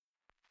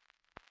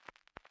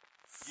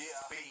Be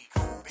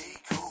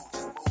cool,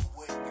 just move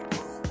with the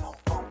groove. No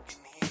funk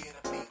in here,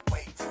 the beat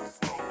way too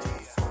smooth.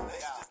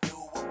 Let's just do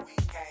what we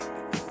came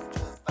to do.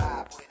 Just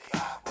vibe with it,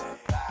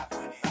 vibe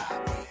with it.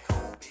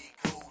 Be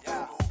cool,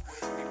 just move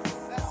with the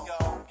groove. Let's go.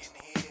 No funk in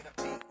here, the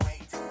beat way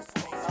too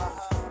smooth.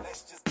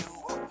 Let's just do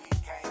what we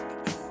came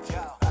to do.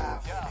 Just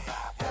vibe with it,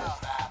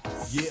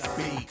 Yeah,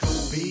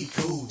 be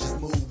cool, just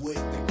move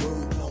with the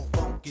groove. No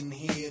funk in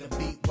here, the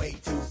beat way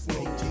too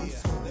smooth.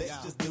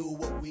 Let's just do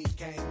what we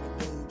came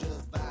to do.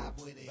 Just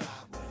vibe with it.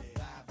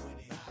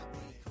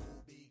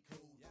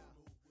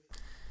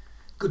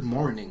 Good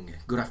morning,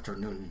 good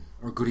afternoon,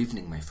 or good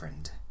evening, my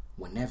friend,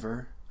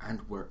 whenever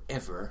and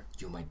wherever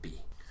you might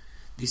be.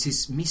 This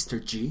is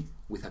Mr. G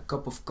with a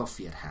cup of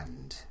coffee at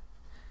hand,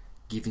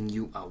 giving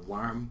you a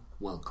warm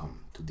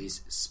welcome to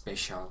this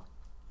special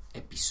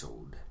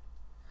episode.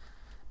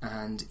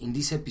 And in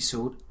this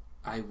episode,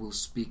 I will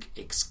speak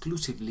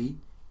exclusively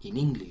in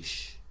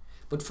English.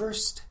 But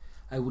first,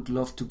 I would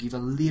love to give a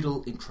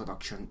little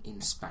introduction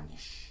in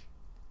Spanish.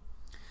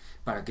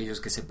 Para aquellos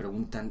que se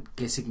preguntan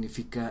qué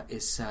significa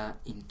esa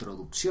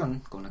introducción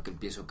con la que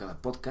empiezo cada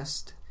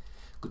podcast,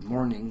 good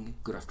morning,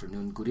 good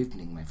afternoon, good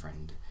evening, my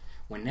friend,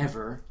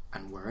 whenever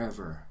and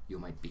wherever you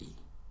might be.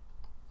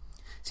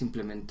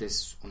 Simplemente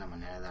es una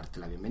manera de darte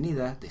la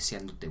bienvenida,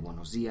 deseándote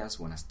buenos días,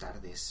 buenas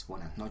tardes,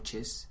 buenas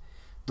noches,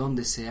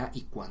 donde sea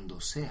y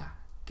cuando sea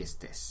que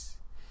estés.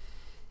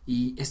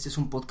 Y este es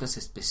un podcast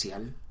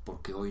especial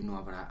porque hoy no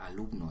habrá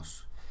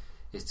alumnos.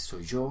 Este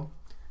soy yo,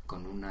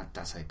 con una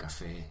taza de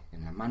café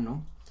en la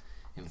mano,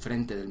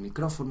 enfrente del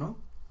micrófono,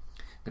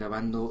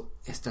 grabando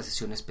esta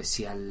sesión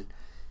especial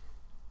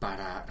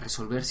para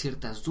resolver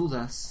ciertas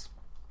dudas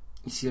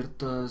y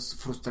ciertas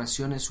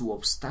frustraciones u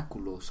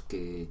obstáculos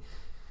que,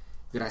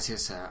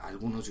 gracias a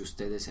algunos de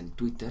ustedes en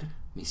Twitter,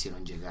 me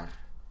hicieron llegar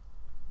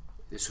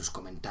de sus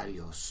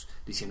comentarios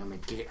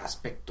diciéndome qué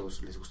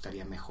aspectos les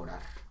gustaría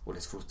mejorar o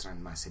les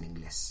frustran más en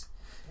inglés.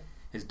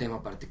 El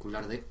tema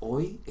particular de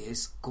hoy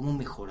es cómo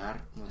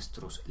mejorar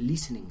nuestros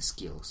listening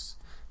skills,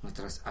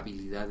 nuestras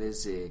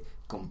habilidades de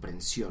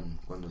comprensión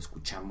cuando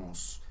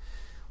escuchamos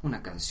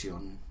una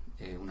canción,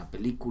 una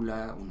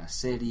película, una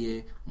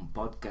serie, un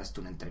podcast,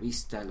 una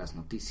entrevista, las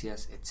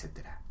noticias,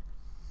 etc.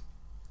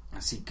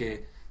 Así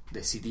que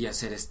decidí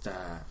hacer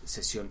esta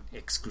sesión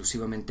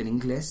exclusivamente en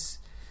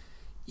inglés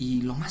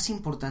y lo más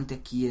importante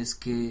aquí es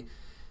que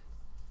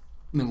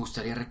me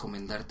gustaría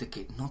recomendarte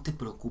que no te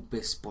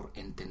preocupes por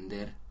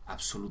entender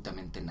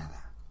absolutamente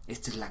nada.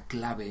 Esta es la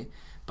clave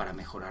para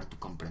mejorar tu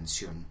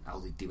comprensión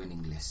auditiva en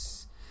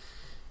inglés.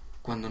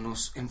 Cuando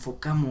nos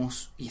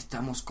enfocamos y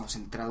estamos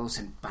concentrados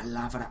en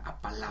palabra a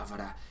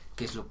palabra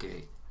qué es lo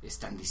que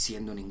están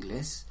diciendo en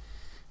inglés,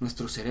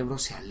 nuestro cerebro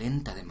se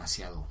alenta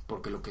demasiado,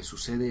 porque lo que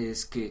sucede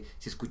es que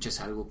si escuchas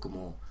algo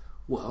como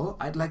well,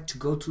 I'd like to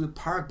go to the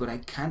park, but I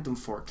can't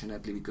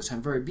unfortunately because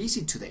I'm very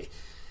busy today.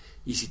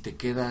 Y si te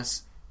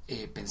quedas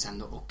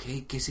pensando,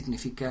 ok, ¿qué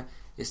significa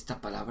esta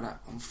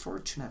palabra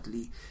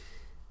unfortunately?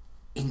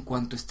 En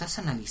cuanto estás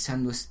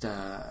analizando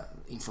esta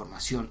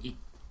información y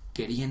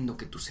queriendo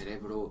que tu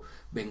cerebro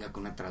venga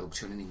con una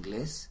traducción en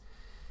inglés,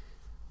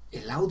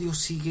 el audio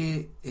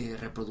sigue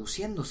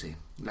reproduciéndose,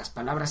 las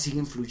palabras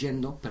siguen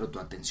fluyendo, pero tu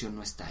atención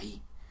no está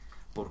ahí,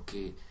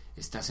 porque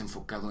estás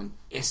enfocado en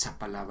esa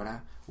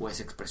palabra o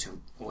esa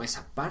expresión o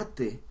esa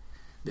parte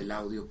del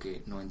audio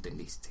que no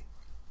entendiste.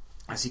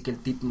 Así que el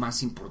tip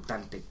más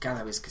importante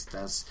cada vez que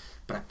estás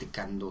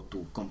practicando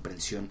tu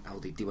comprensión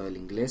auditiva del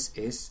inglés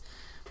es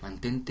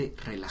mantente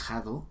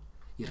relajado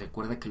y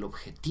recuerda que el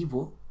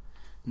objetivo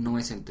no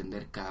es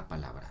entender cada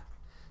palabra,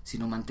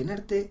 sino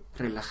mantenerte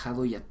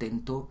relajado y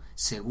atento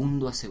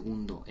segundo a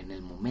segundo en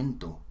el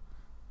momento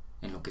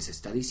en lo que se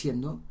está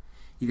diciendo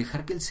y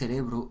dejar que el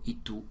cerebro y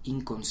tu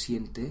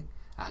inconsciente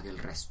haga el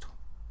resto.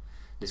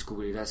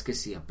 Descubrirás que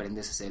si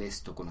aprendes a hacer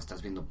esto cuando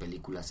estás viendo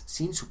películas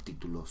sin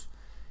subtítulos,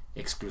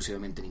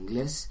 exclusivamente en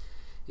inglés,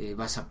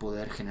 vas a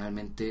poder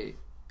generalmente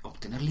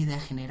obtener la idea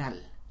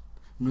general.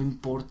 No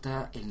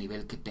importa el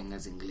nivel que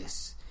tengas de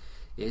inglés.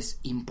 Es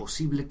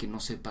imposible que no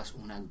sepas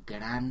una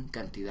gran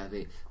cantidad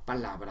de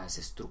palabras,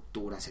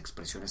 estructuras,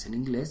 expresiones en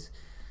inglés,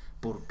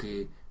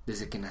 porque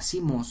desde que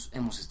nacimos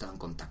hemos estado en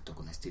contacto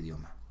con este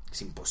idioma.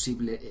 Es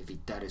imposible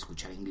evitar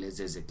escuchar inglés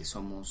desde que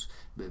somos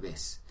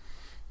bebés.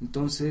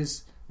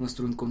 Entonces,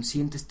 nuestro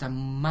inconsciente está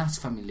más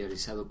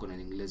familiarizado con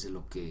el inglés de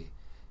lo que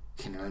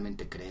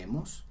generalmente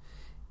creemos,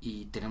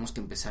 y tenemos que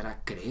empezar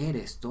a creer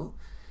esto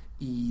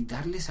y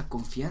darle esa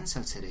confianza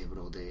al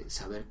cerebro de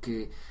saber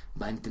que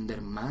va a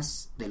entender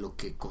más de lo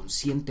que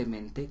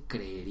conscientemente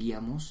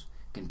creeríamos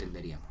que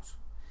entenderíamos.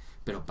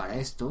 Pero para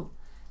esto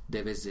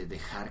debes de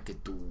dejar que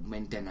tu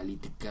mente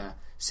analítica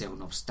sea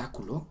un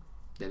obstáculo,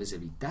 debes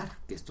evitar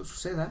que esto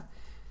suceda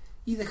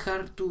y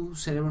dejar tu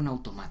cerebro en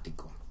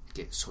automático,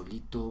 que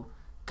solito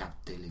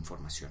capte la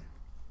información.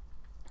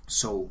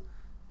 So,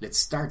 let's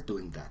start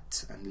doing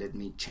that, and let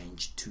me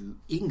change to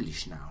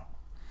English now.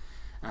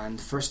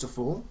 And first of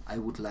all, I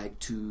would like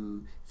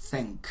to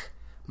thank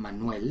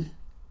Manuel,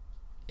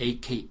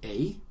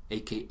 aka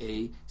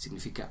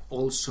significa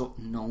also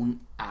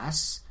known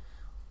as,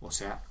 o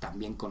sea,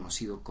 también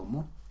conocido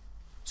como.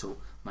 So,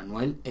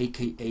 Manuel,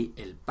 a.k.a.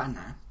 El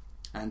Pana,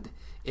 and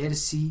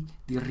Ersi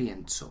Di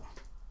Rienzo,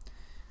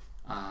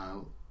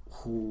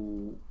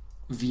 who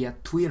via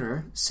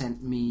Twitter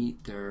sent me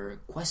their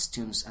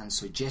questions and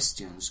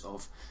suggestions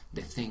of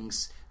the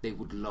things they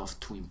would love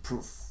to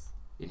improve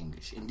in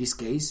English. In this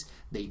case,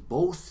 they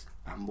both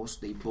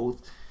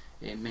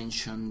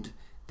mentioned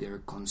their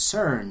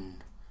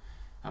concern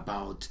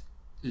about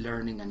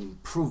learning and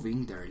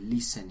improving their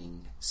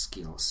listening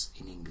skills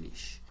in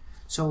English.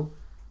 So,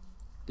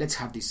 let's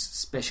have this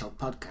special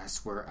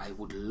podcast where I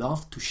would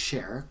love to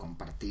share,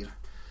 compartir,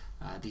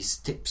 these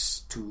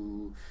tips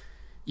to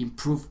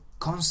improve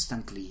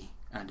constantly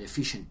and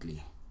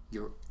efficiently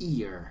your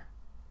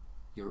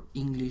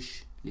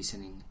English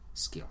listening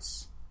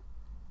skills.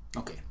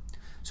 Okay,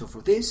 so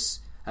for this,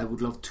 I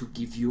would love to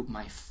give you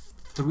my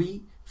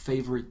 3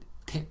 favorite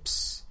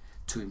tips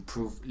to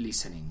improve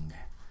listening.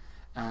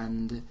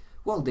 And,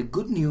 well, the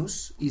good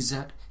news is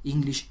that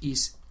English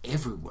is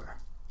everywhere.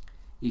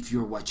 If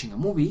you're watching a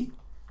movie,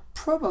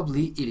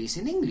 probably it is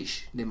in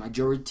English. The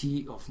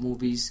majority of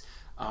movies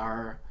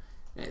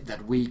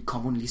that we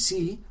commonly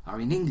see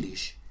are in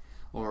English.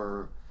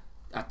 Or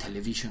a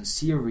television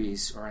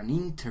series or an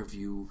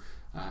interview,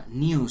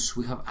 news.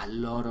 We have a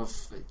lot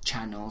of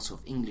channels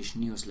of English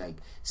news like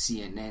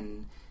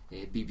CNN,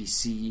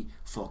 BBC,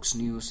 Fox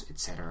News,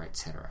 etc.,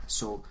 etc.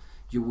 So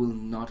you will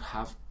not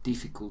have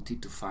difficulty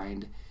to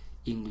find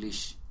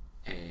English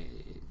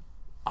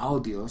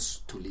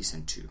audios to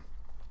listen to.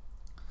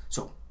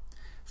 So,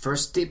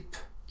 first tip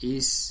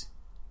is,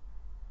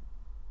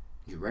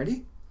 you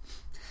ready?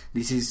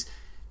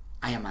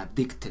 I am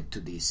addicted to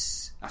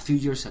this. A few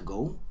years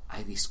ago,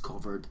 I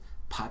discovered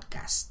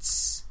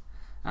podcasts.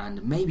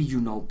 And maybe you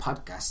know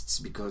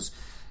podcasts because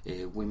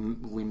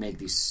we make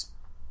these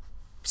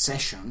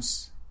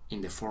sessions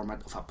in the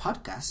format of a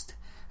podcast,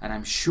 and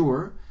I'm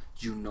sure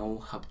you know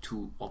how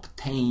to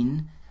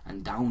obtain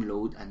and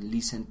download and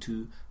listen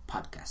to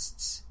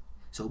podcasts.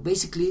 So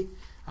basically,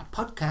 a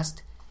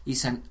podcast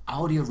is an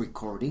audio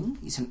recording,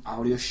 is an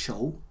audio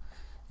show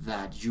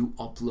that you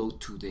upload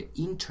to the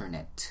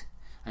internet,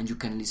 and you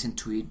can listen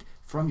to it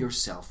from your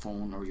cell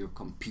phone or your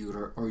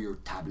computer or your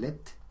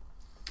tablet.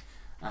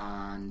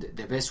 And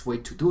the best way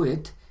to do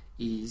it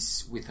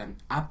is with an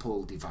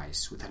Apple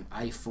device, with an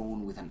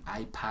iPhone, with an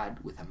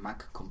iPad, with a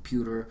Mac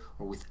computer,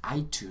 or with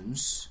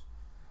iTunes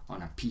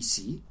on a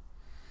PC,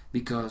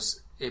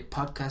 because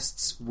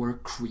podcasts were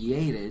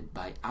created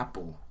by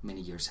Apple many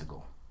years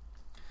ago.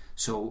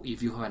 So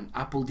if you have an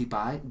Apple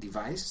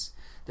device,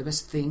 the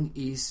best thing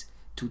is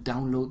to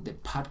download the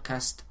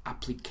podcast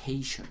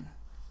application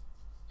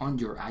on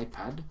your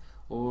iPad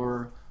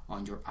or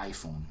on your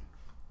iPhone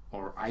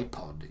or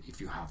iPod if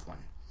you have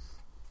one.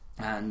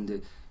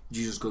 And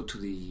you just go to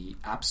the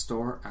App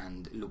Store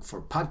and look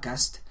for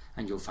podcast,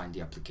 and you'll find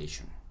the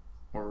application.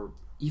 Or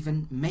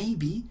even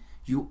maybe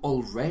you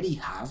already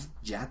have,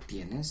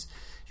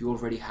 you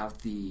already have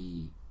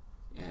the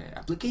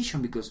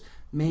application, because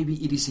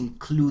maybe it is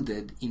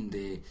included in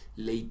the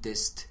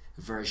latest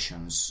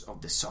versions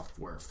of the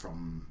software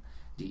from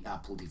the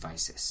Apple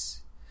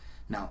devices.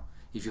 Now,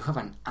 if you have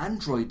an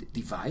Android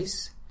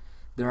device,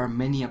 there are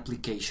many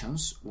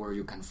applications where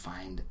you can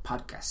find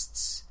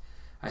podcasts.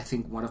 I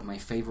think one of my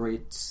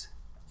favorites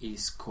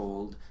is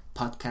called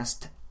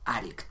Podcast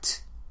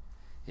Addict,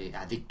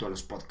 Adicto a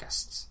los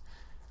podcasts.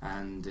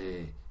 And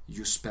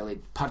you spell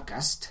it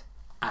Podcast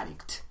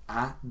Addict,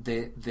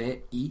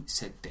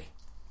 A-D-D-I-C-T.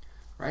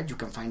 Right? You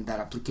can find that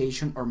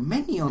application or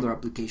many other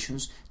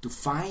applications to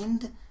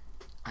find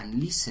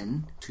and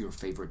listen to your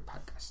favorite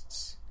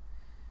podcasts.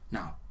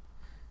 Now,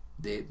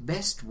 the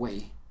best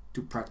way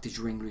to practice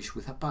your English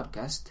with a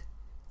podcast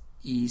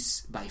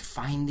is by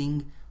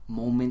finding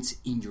moments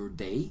in your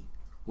day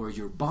where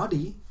your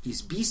body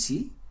is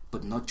busy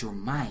but not your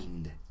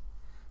mind.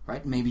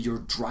 Right? Maybe you're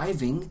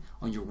driving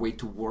on your way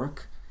to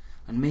work,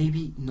 and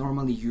maybe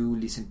normally you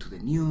listen to the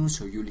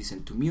news or you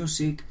listen to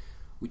music,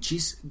 which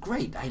is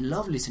great. I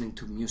love listening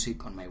to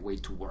music on my way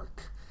to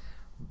work.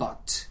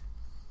 But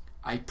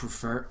I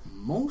prefer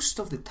most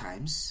of the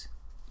times,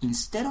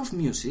 instead of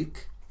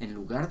music, en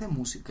lugar de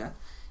música,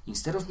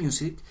 instead of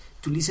music,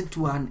 to listen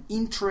to an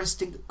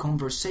interesting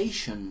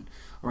conversation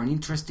or an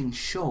interesting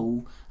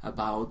show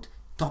about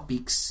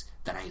topics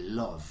that I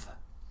love.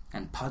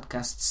 And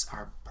podcasts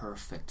are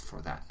perfect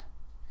for that.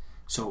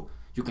 So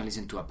you can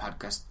listen to a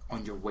podcast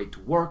on your way to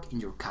work, in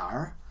your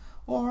car,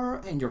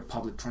 or in your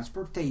public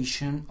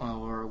transportation,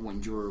 or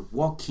when you're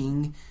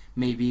walking,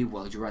 maybe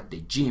while you're at the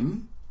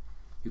gym.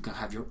 You can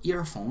have your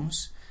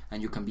earphones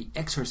and you can be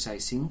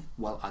exercising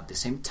while at the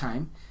same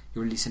time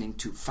you're listening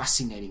to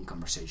fascinating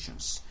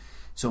conversations.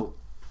 So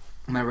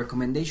my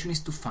recommendation is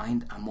to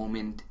find a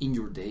moment in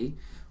your day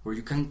where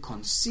you can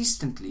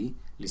consistently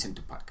listen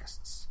to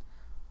podcasts.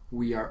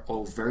 We are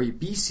all very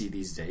busy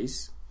these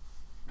days,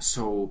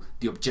 so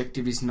the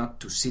objective is not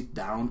to sit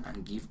down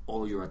and give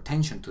all your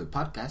attention to the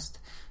podcast,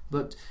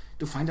 but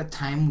to find a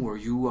time where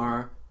you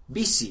are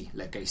busy,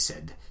 like I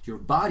said. Your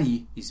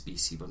body is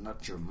busy, but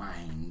not your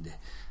mind.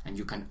 And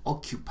you can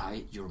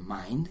occupy your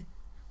mind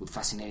with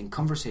fascinating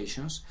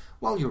conversations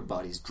while your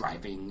body is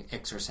driving,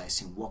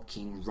 exercising,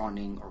 walking,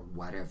 running, or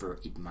whatever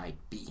it might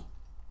be.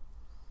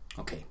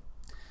 Okay,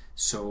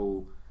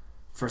 so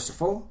first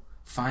of all,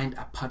 find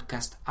a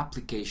podcast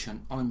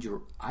application on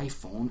your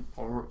iPhone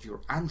or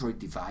your Android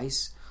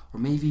device, or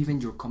maybe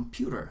even your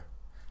computer.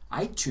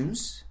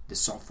 iTunes, the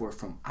software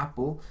from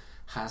Apple,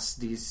 has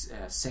this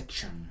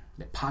section,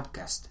 the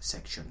podcast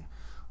section,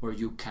 where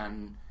you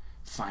can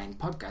find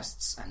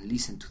podcasts and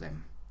listen to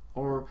them.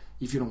 Or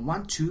if you don't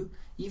want to,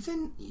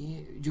 even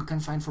you can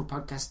find for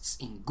podcasts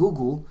in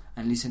Google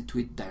and listen to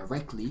it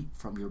directly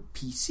from your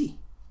PC.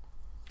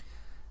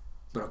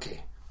 But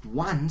okay,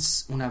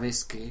 once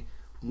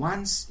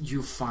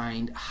you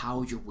find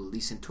how you will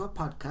listen to a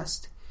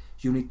podcast,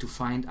 you need to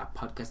find a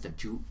podcast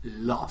that you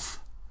love.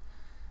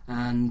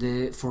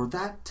 And for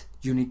that,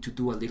 you need to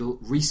do a little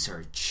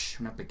research,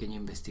 una pequeña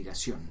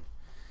investigación.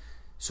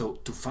 So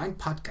to find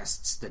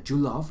podcasts that you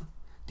love,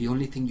 the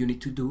only thing you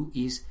need to do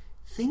is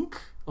think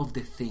of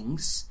the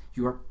things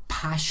you are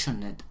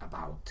passionate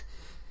about.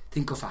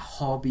 Think of a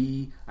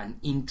hobby, an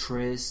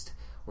interest,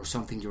 or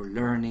something you're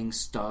learning,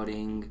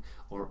 studying,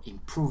 or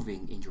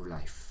improving in your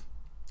life.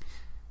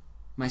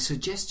 My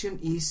suggestion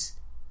is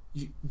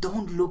you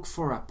don't look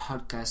for a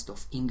podcast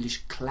of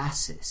English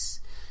classes.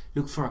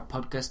 Look for a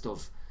podcast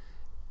of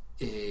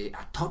a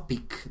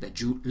topic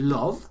that you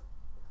love,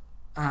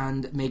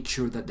 and make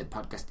sure that the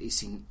podcast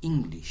is in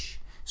English.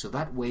 So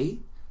that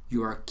way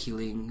you are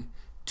killing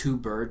two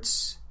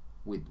birds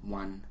with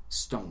one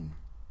stone.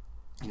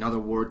 In other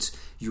words,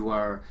 you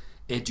are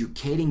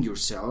educating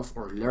yourself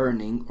or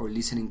learning or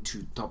listening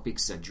to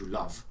topics that you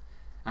love.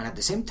 And at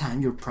the same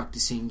time, you're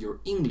practicing your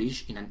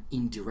English in an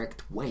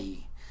indirect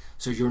way.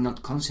 So you're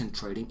not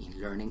concentrating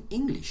in learning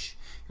English.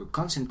 You're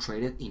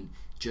concentrated in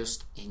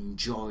just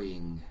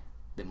enjoying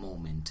the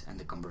moment and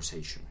the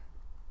conversation.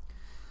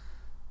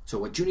 So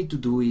what you need to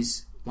do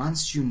is,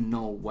 once you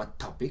know what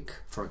topic,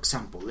 for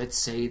example, let's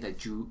say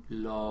that you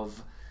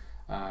love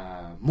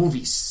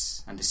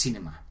movies and the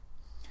cinema.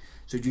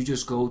 So you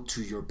just go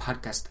to your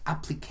podcast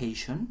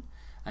application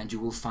and you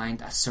will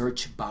find a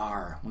search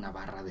bar, una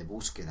barra de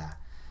búsqueda,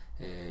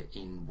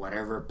 in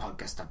whatever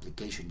podcast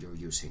application you're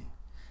using.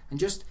 And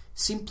just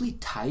simply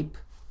type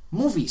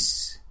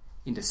movies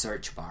in the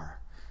search bar.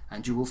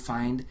 And you will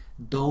find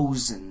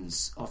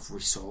dozens of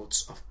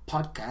results of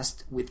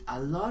podcasts with a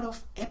lot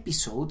of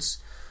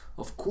episodes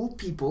of cool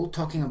people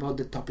talking about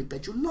the topic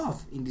that you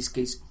love, in this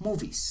case,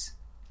 movies.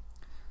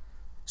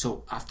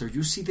 So after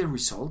you see the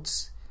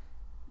results,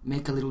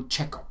 make a little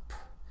checkup.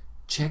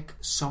 Check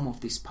some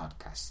of these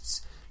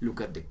podcasts. Look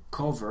at the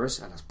covers,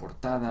 a las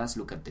portadas,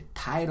 look at the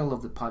title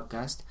of the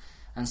podcast,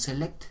 and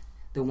select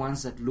the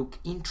ones that look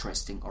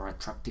interesting or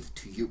attractive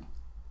to you.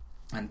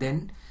 And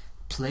then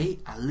play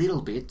a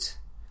little bit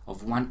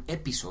of one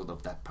episode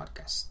of that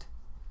podcast.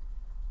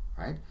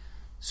 Right?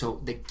 So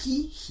the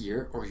key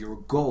here, or your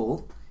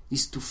goal,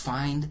 is to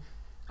find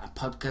a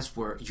podcast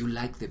where you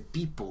like the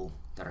people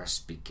that are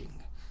speaking.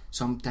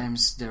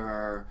 Sometimes there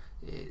are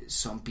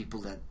some people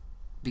that,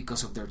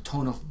 because of their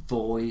tone of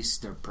voice,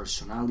 their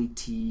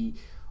personality,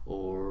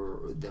 or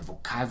the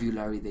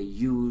vocabulary they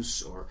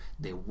use, or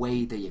the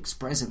way they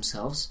express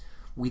themselves,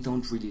 we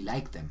don't really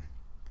like them.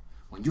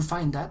 When you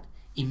find that,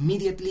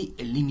 immediately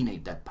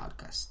eliminate that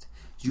podcast.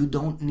 You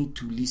don't need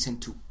to listen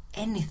to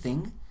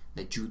anything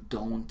that you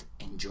don't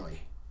enjoy.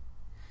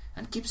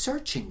 And keep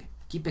searching,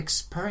 keep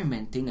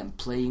experimenting and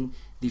playing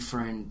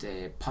different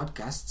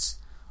podcasts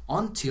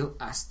until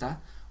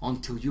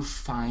you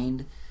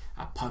find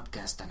a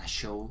podcast and a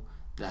show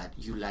that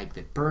you like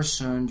the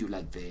person, you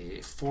like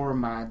the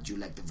format, you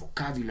like the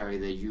vocabulary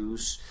they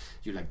use,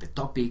 you like the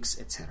topics,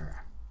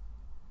 etc.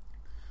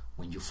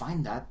 When you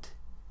find that,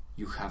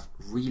 you have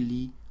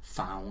really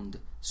found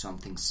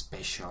something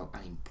special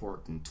and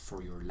important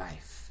for your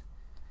life.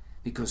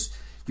 Because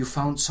you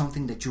found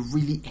something that you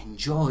really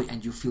enjoy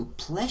and you feel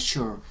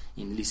pleasure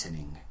in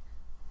listening.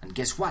 And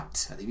guess what?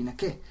 Adivina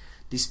qué?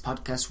 This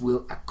podcast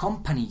will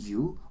accompany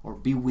you or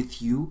be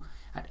with you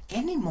at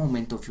any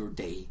moment of your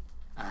day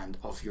and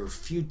of your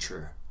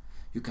future.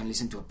 You can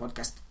listen to a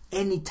podcast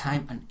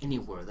anytime and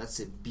anywhere. That's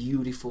a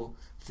beautiful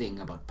thing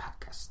about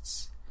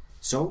podcasts.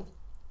 So,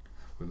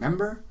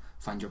 remember,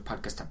 find your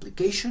podcast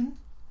application,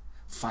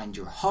 find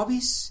your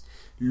hobbies,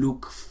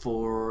 look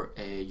for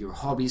your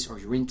hobbies or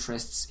your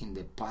interests in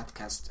the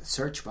podcast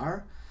search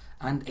bar,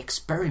 and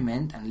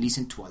experiment and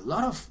listen to a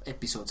lot of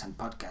episodes and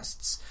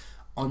podcasts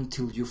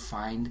until you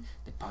find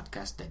the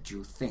podcast that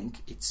you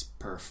think it's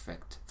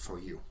perfect for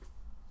you.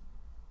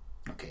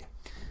 Okay,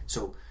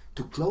 so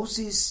to close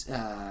this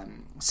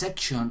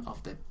section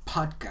of the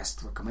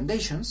podcast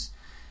recommendations,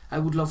 I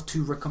would love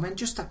to recommend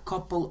just a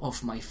couple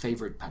of my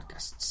favorite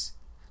podcasts.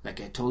 Like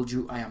I told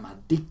you, I am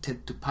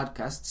addicted to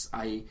podcasts.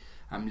 I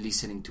am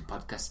listening to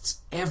podcasts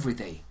every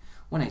day.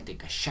 When I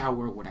take a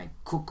shower, when I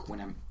cook,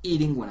 when I'm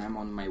eating, when I'm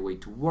on my way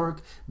to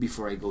work,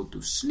 before I go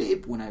to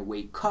sleep, when I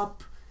wake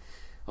up.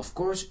 Of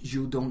course,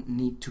 you don't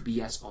need to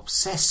be as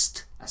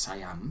obsessed as I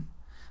am,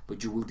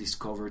 but you will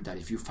discover that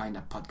if you find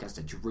a podcast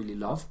that you really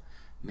love,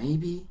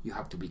 maybe you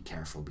have to be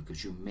careful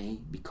because you may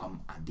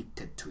become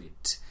addicted to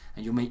it.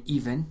 And you may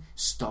even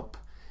stop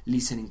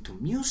listening to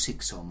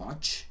music so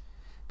much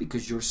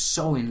because you're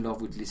so in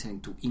love with listening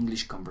to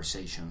English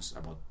conversations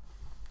about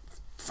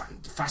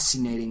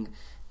fascinating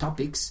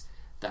topics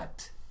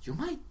that you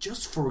might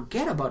just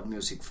forget about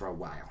music for a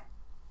while.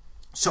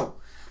 So,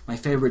 my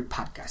favorite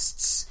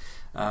podcasts.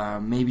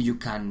 Maybe you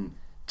can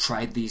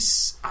try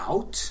this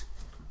out,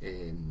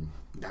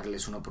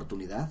 darles una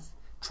oportunidad,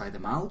 try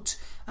them out,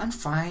 and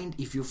find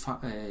if you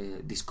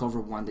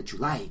discover one that you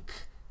like.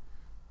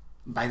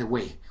 By the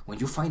way, when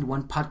you find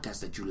one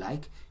podcast that you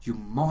like, you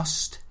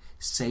must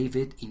save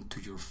it into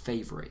your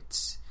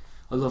favorites.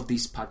 All of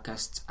these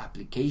podcast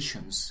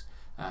applications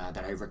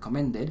that I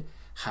recommended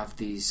have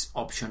this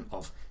option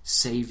of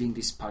saving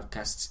these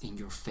podcasts in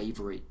your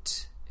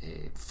favorite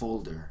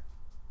folder.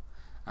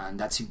 And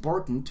that's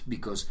important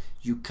because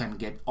you can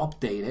get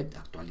updated,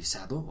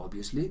 actualizado,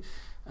 obviously,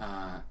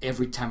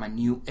 every time a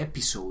new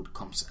episode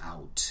comes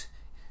out.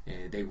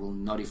 They will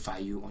notify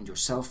you on your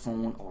cell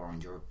phone or on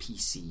your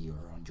PC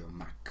or on your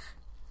Mac.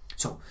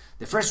 So,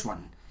 the first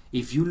one,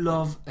 if you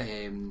love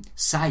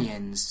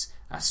science,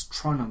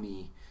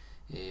 astronomy,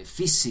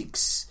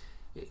 physics,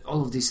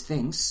 all of these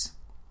things,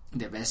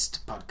 the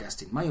best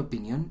podcast, in my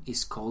opinion,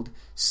 is called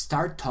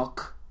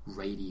StarTalk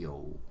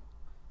Radio.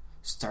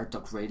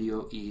 StarTalk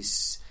Radio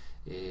is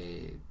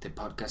the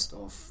podcast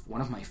of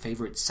one of my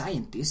favorite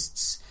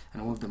scientists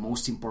and one of the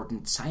most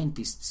important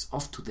scientists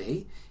of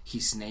today.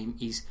 His name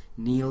is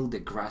Neil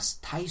deGrasse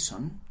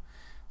Tyson,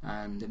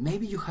 and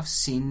maybe you have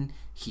seen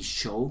his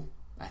show.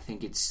 I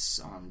think it's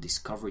on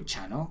Discovery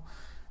Channel.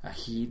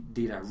 He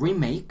did a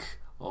remake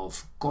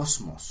of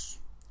Cosmos.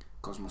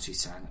 Cosmos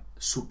is a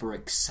super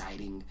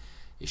exciting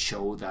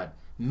show that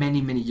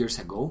many years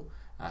ago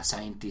a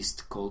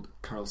scientist called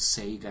Carl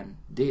Sagan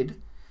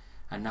did.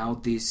 And now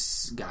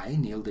this guy,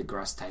 Neil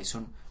deGrasse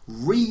Tyson,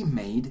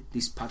 remade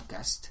this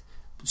podcast.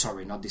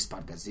 Sorry, not this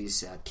podcast,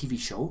 this TV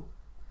show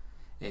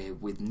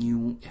with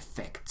new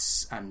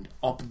effects and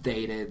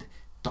updated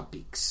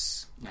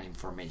topics and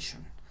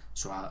information.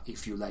 So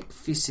if you like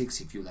physics,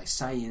 if you like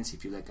science,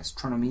 if you like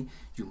astronomy,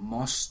 you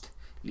must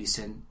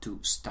listen to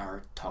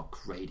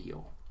StarTalk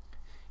Radio.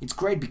 It's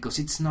great because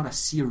it's not a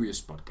serious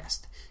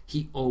podcast.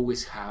 He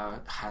always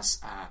has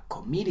a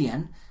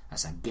comedian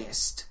as a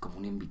guest, como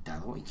un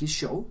invitado, in his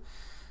show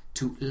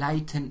to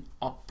lighten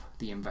up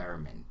the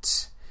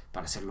environment,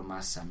 para hacerlo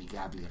más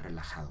amigable y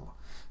relajado.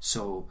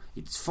 So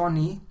it's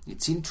funny,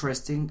 it's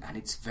interesting, and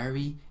it's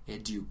very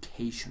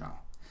educational.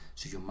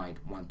 So you might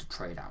want to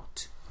try it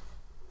out.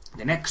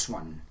 The next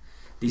one,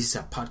 this is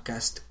a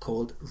podcast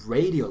called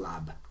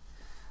Radiolab.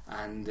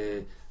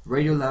 And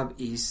Radiolab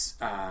is,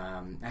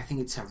 I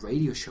think it's a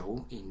radio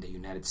show in the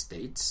United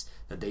States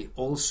that they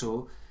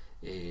also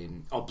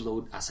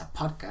upload as a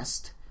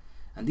podcast.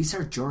 And these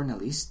are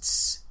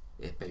journalists,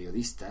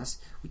 periodistas,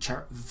 which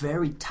are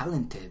very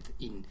talented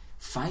in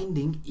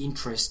finding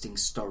interesting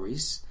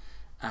stories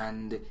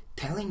and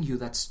telling you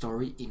that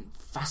story in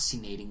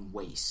fascinating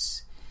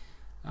ways.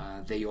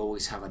 They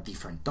always have a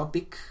different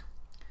topic,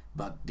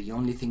 but the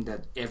only thing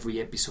that every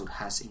episode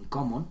has in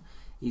common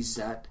is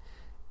that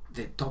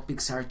the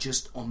topics are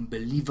just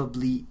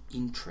unbelievably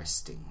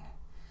interesting.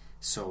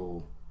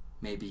 So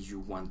maybe you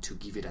want to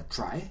give it a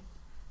try.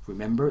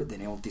 Remember, the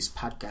name of this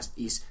podcast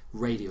is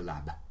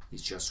Radiolab.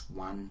 It's just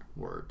one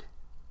word.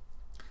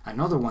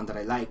 Another one that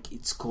I like,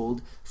 it's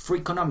called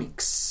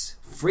Freakonomics.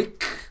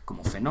 Freak,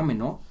 como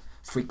fenómeno,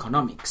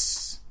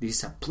 Freakonomics. This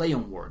is a play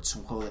on words,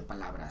 un juego de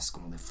palabras,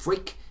 como de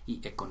freak y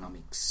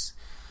economics.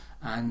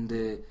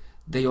 And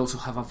they also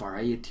have a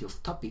variety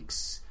of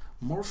topics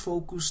more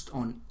focused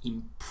on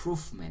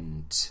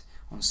improvement,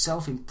 on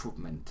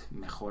self-improvement,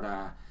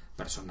 mejora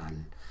personal,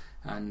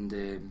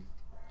 and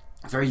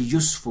very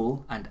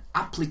useful and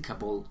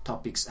applicable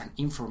topics and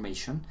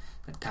information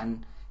that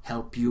can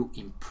help you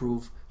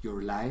improve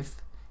your life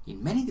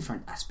in many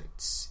different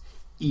aspects: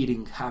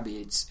 eating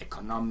habits,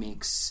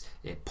 economics,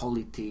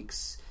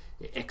 politics,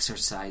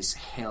 exercise,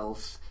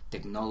 health,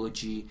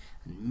 technology,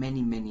 and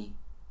many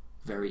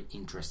very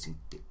interesting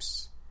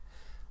tips.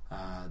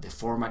 The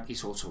format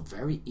is also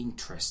very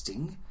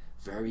interesting,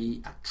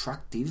 very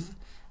attractive,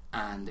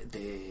 and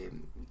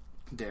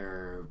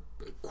their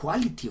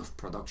quality of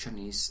production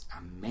is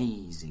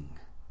amazing.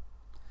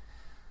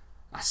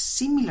 A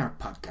similar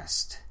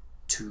podcast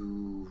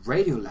to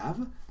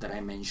Radiolab that I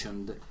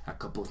mentioned a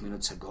couple of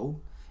minutes ago,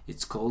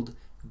 it's called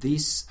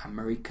This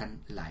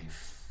American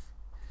Life.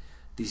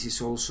 This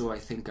is also, I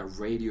think, a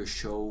radio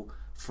show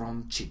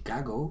from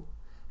Chicago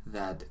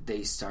that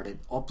they started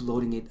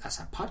uploading it as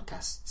a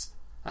podcast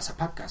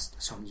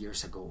some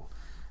years ago,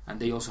 and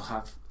they also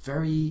have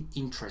very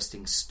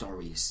interesting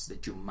stories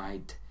that you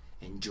might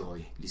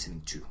enjoy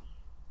listening to.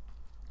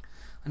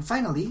 And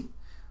finally,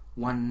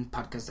 one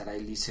podcast that I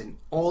listen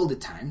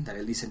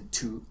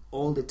to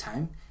all the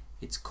time,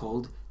 it's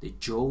called the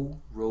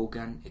Joe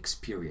Rogan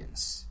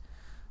Experience.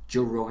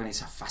 Joe Rogan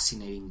is a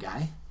fascinating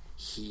guy.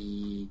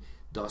 He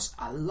does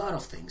a lot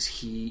of things.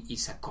 He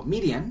is a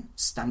comedian,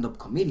 stand-up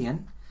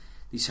comedian.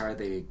 These are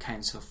the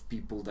kinds of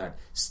people that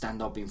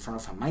stand up in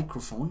front of a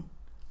microphone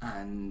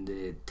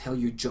and tell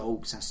you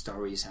jokes and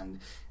stories, and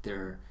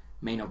their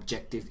main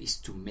objective is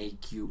to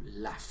make you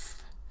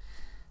laugh.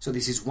 So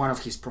this is one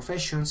of his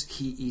professions.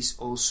 He is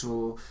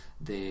also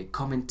the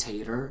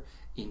commentator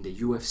in the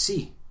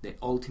UFC, the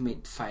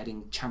Ultimate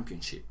Fighting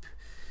Championship.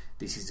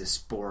 This is the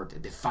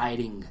sport, the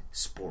fighting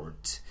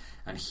sport,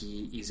 and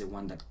he is the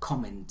one that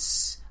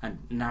comments and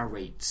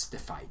narrates the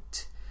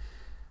fight.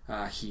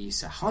 He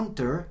is a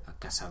hunter, a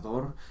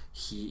cazador.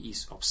 He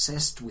is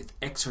obsessed with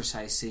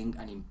exercising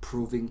and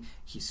improving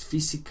his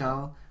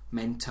physical,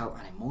 mental,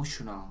 and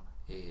emotional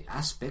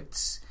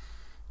aspects.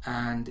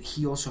 And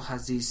he also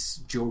has this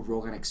Joe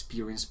Rogan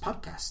Experience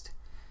podcast.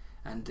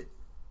 And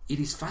it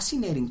is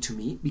fascinating to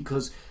me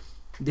because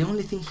the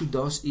only thing he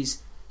does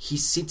is he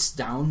sits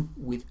down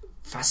with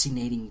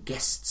fascinating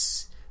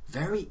guests,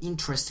 very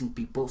interesting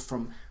people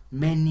from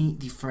many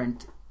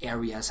different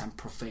areas and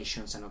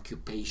professions and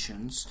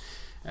occupations.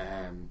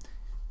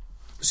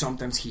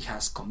 Sometimes he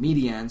has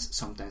comedians,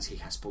 sometimes he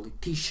has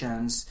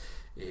politicians,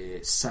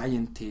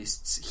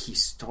 scientists,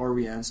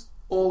 historians,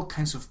 all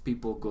kinds of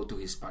people go to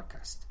his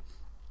podcast.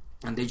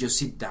 And they just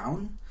sit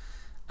down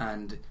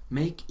and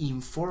make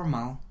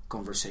informal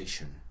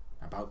conversation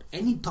about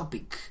any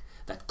topic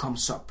that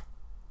comes up.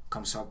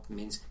 Comes up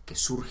means que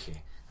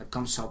surge, that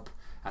comes up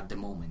at the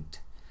moment.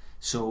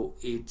 So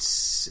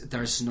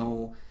there's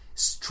no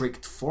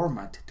strict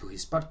format to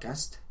his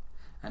podcast,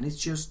 and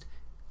it's just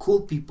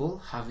cool people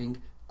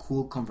having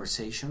cool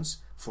conversations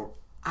for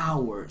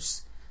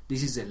hours.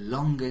 This is the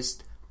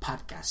longest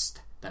podcast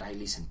that I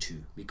listen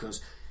to because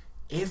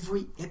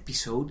every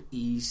episode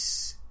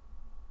is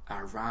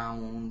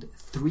around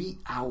 3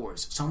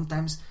 hours,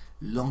 sometimes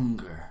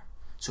longer.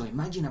 So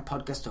imagine a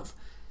podcast of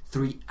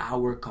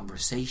 3-hour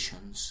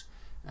conversations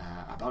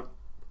about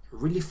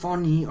really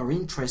funny or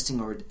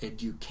interesting or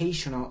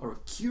educational or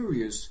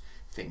curious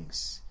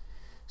things.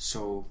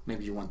 So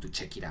maybe you want to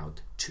check it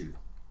out too.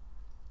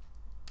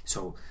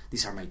 So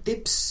these are my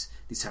tips.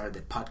 These are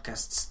the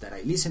podcasts that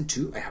I listen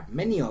to. I have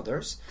many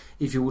others.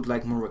 If you would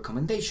like more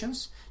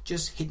recommendations,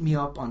 just hit me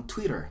up on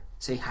Twitter.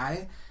 Say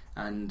hi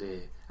and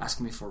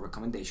ask me for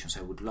recommendations.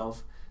 I would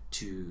love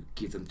to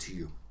give them to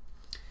you.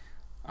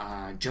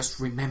 Just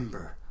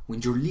remember,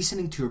 when you're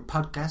listening to your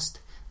podcast,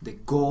 the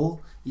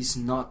goal is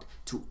not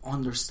to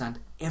understand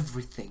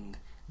everything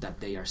that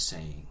they are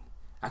saying.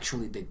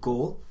 Actually, the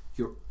goal,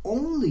 your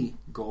only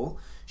goal,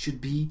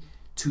 should be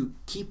to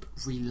keep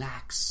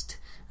relaxed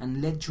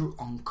and let your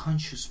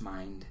unconscious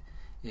mind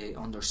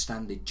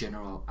understand the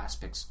general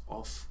aspects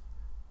of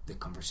the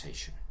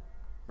conversation,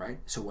 right?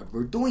 So what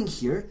we're doing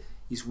here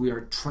is we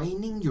are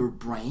training your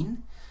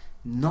brain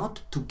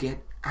not to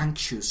get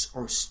anxious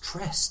or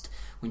stressed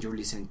when you're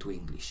listening to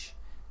English.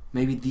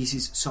 Maybe this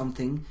is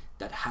something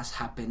that has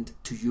happened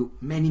to you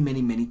many,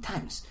 many, many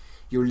times.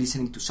 You're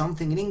listening to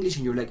something in English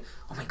and you're like,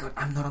 oh my God,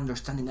 I'm not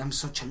understanding. I'm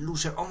such a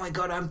loser. Oh my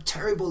God, I'm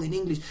terrible in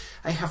English.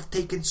 I have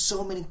taken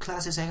so many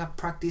classes. I have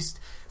practiced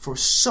for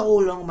so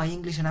long my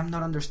English and I'm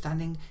not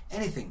understanding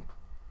anything.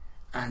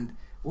 And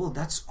well,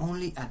 that's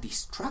only a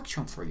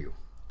distraction for you.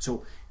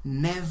 So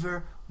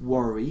never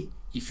worry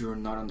if you're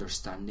not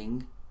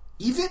understanding,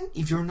 even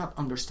if you're not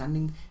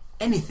understanding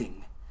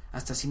anything.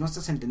 Hasta si no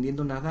estás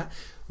entendiendo nada,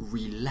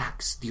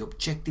 relax. The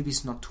objective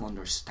is not to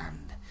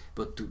understand,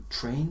 but to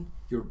train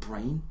your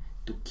brain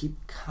to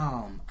keep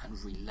calm and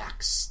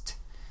relaxed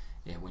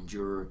when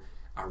you're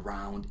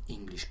around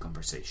English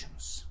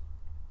conversations.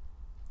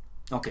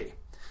 Okay,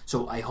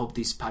 so I hope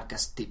this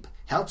podcast tip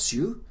helps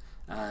you,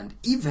 and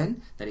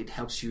even that it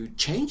helps you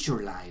change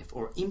your life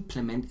or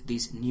implement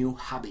this new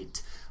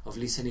habit of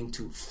listening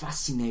to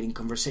fascinating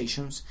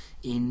conversations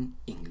in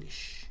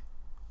English.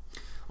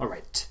 All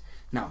right,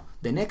 now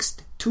the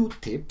next 2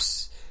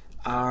 tips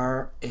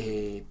are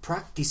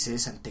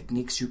practices and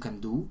techniques you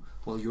can do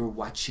while you're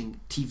watching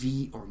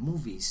TV or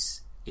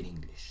movies in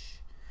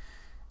English.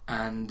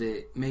 And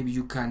maybe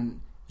you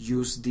can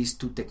use these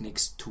 2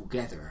 techniques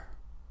together.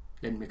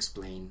 Let me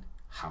explain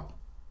how.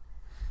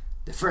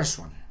 The first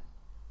one,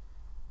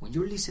 when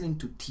you're listening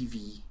to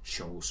TV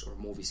shows or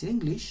movies in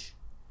English,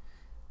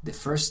 the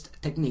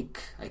first technique,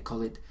 I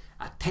call it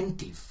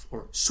attentive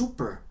or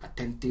super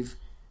attentive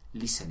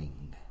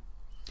listening.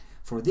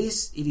 For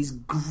this, it is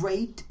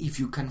great if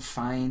you can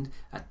find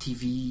a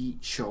TV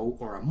show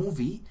or a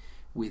movie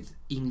with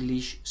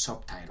English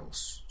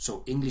subtitles.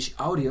 So English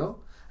audio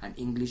and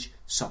English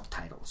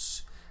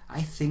subtitles.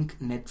 I think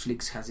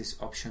Netflix has this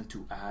option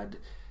to add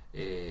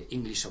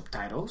English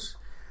subtitles,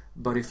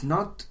 but if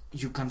not,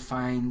 you can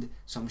find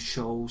some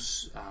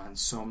shows and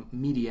some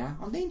media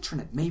on the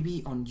internet,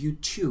 maybe on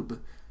YouTube.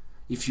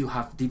 If you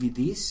have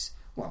DVDs,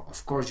 well,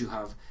 of course you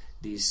have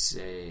this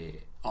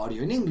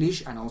audio in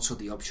English and also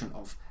the option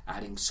of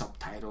adding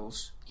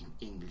subtitles in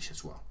English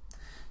as well.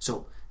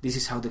 So this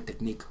is how the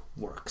technique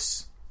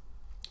works.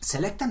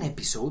 Select an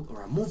episode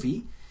or a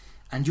movie,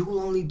 and you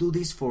will only do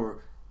this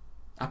for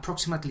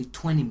approximately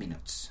 20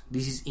 minutes.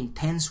 This is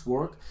intense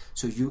work,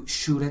 so you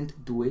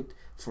shouldn't do it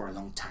for a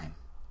long time.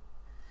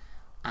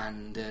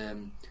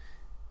 And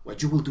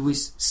what you will do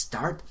is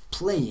start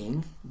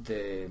playing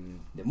the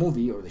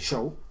movie or the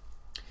show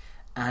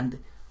and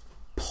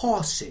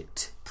pause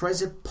it.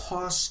 Press the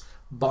pause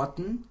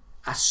button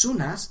as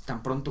soon as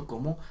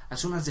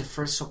the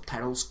first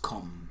subtitles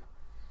come.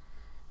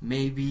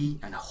 Maybe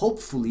and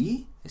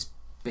hopefully,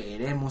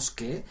 esperemos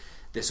que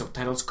the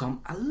subtitles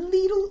come a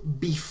little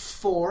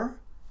before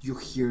you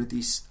hear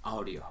this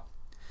audio.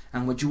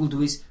 And what you will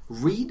do is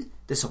read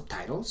the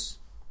subtitles,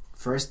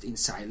 first in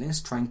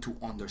silence, trying to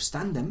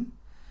understand them,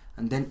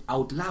 and then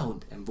out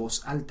loud, en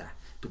voz alta,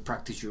 to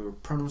practice your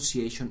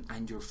pronunciation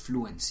and your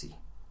fluency.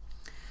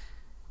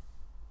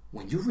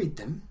 When you read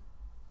them,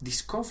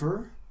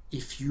 discover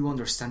if you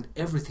understand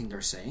everything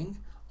they're saying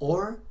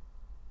or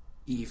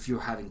if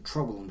you're having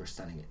trouble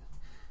understanding it.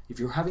 If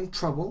you're having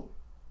trouble,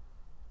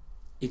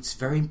 it's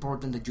very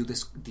important that you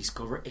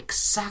discover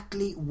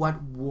exactly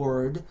what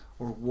word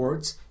or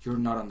words you're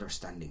not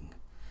understanding.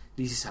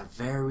 This is a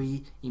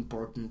very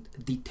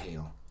important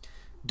detail.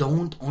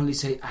 Don't only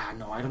say,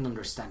 no, I don't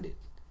understand it.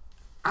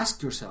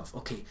 Ask yourself,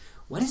 okay,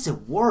 what is the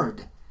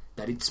word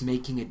that it's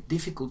making it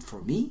difficult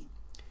for me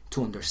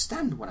to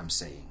understand what I'm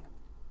saying?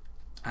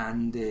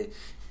 And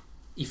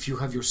if you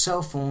have your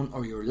cell phone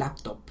or your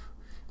laptop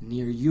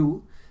near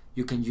you,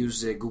 you can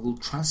use Google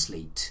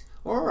Translate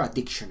or a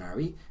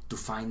dictionary to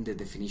find the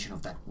definition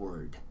of that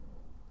word.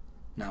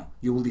 Now,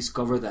 you will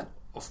discover that,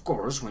 of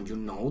course, when you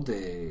know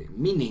the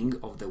meaning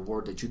of the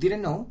word that you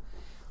didn't know,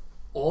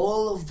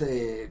 all of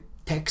the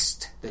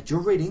text that you're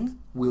reading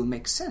will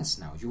make sense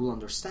now. You will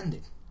understand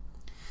it.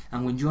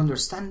 And when you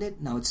understand it,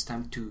 now it's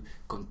time to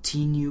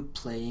continue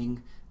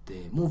playing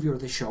the movie or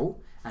the show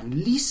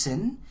and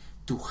listen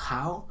to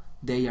how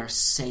they are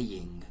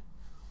saying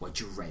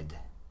what you read.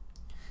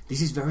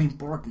 This is very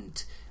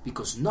important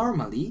because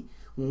normally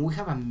when we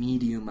have a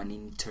medium, an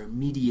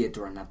intermediate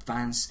or an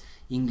advanced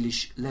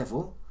English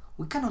level,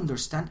 we can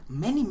understand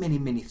many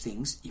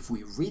things if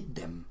we read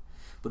them.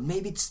 But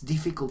maybe it's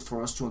difficult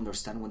for us to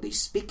understand when they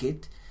speak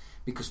it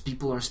because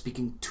people are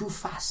speaking too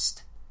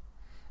fast.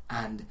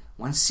 And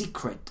one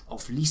secret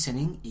of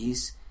listening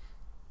is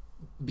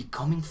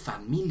becoming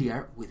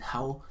familiar with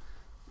how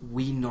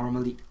we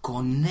normally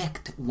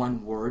connect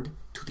one word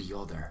to the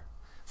other.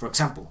 For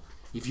example,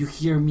 if you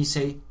hear me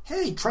say,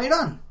 hey, try it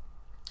on,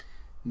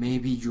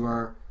 maybe you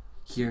are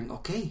hearing,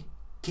 okay,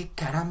 ¿qué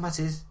carambas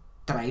es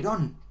try it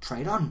on? Try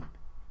it on.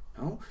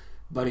 No?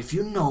 But if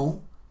you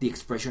know the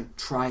expression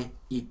try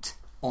it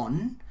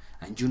on,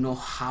 and you know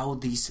how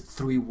these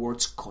three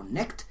words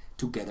connect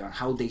together and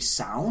how they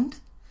sound,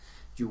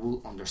 you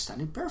will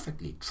understand it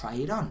perfectly. Try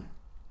it on.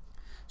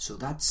 So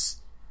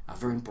that's a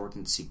very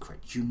important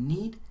secret. You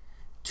need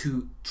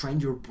to train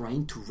your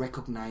brain to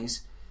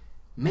recognize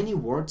many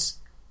words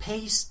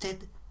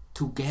pasted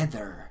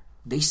together.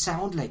 They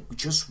sound like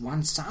just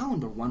one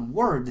sound or one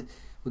word,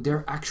 but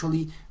they're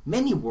actually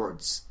many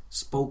words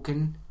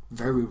spoken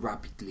very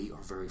rapidly or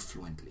very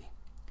fluently.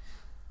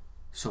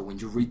 So when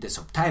you read the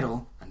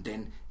subtitle and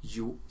then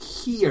you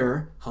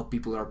hear how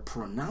people are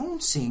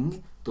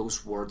pronouncing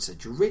those words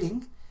that you're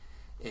reading,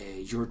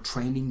 you're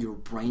training your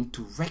brain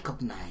to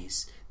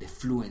recognize the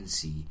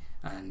fluency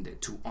and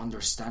to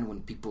understand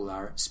when people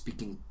are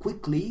speaking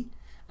quickly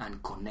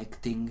and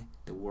connecting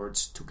the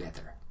words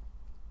together.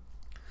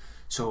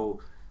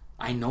 So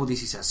I know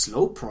this is a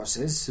slow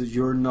process, so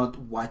you're not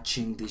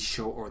watching this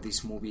show or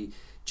this movie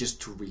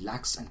just to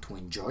relax and to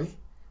enjoy.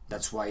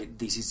 That's why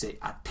this is an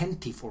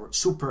attentive or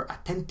super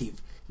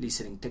attentive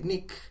listening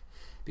technique,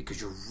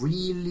 because you're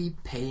really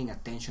paying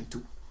attention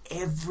to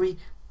every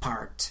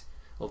part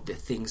of the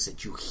things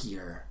that you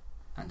hear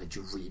and that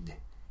you read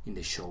in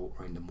the show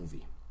or in the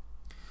movie.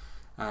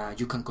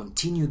 You can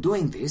continue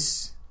doing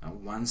this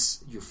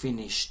once you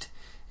finished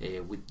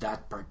with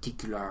that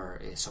particular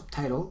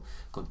subtitle.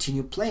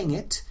 Continue playing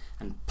it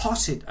and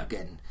pause it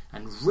again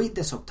and read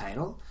the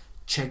subtitle.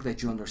 Check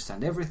that you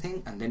understand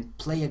everything and then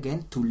play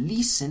again to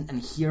listen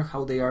and hear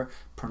how they are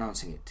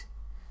pronouncing it.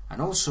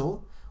 And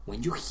also,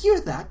 when you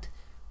hear that,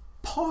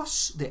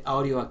 pause the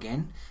audio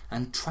again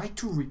and try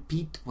to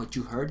repeat what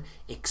you heard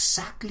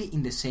exactly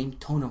in the same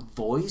tone of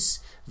voice,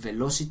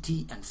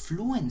 velocity, and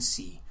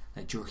fluency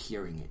that you're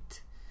hearing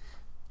it.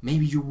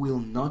 Maybe you will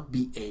not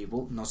be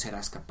able, no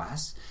serás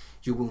capaz,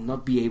 you will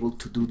not be able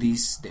to do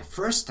this the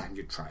first time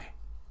you try.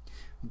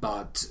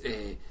 But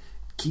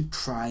keep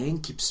trying,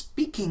 keep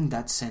speaking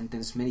that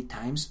sentence many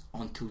times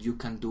until you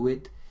can do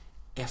it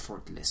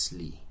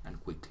effortlessly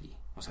and quickly.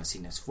 O sea,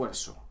 sin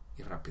esfuerzo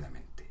y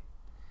rápidamente.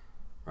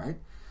 Right?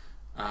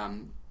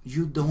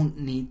 You don't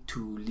need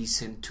to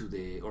listen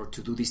to or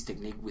to do this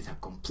technique with a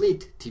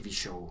complete TV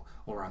show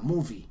or a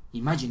movie.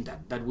 Imagine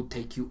that would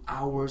take you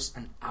hours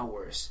and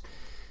hours.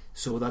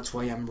 So that's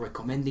why I'm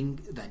recommending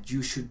that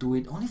you should do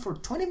it only for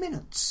 20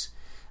 minutes.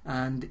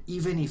 And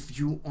even if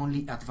you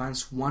only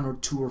advance 1 or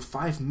 2 or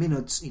 5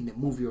 minutes in the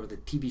movie or the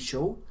TV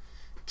show,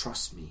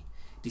 trust me,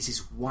 this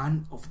is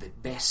one of the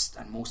best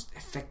and most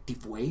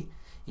effective way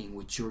in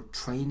which you're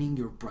training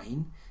your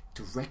brain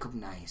to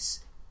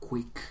recognize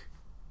quickly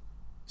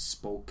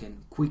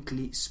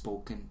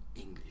spoken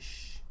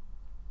English.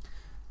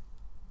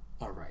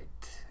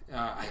 Alright,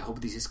 I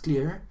hope this is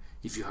clear.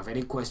 If you have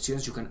any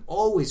questions, you can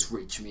always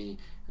reach me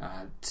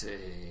at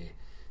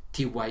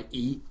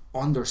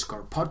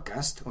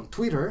TYE_podcast on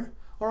Twitter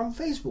or on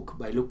Facebook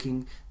by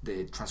looking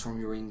the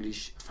Transform Your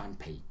English fan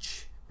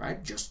page.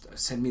 Right? Just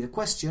send me the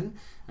question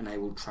and I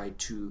will try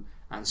to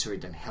answer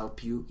it and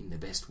help you in the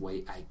best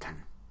way I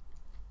can.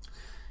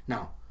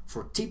 Now,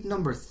 for tip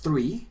number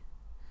 3,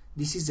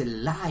 this is a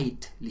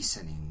light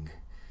listening.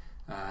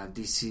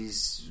 This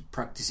is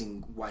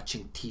practicing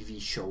watching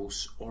TV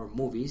shows or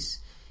movies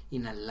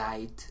in a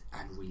light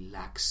and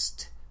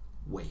relaxed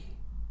way.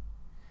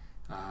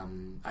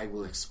 I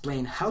will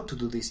explain how to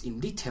do this in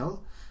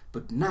detail,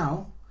 but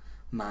now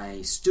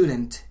my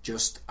student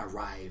just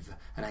arrived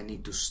and I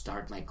need to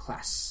start my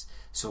class.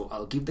 So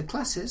I'll give the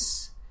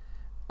classes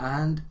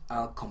and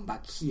I'll come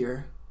back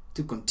here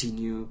to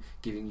continue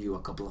giving you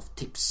a couple of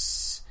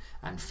tips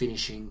and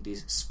finishing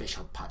this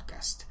special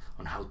podcast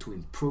on how to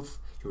improve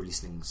your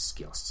listening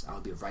skills. I'll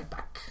be right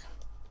back.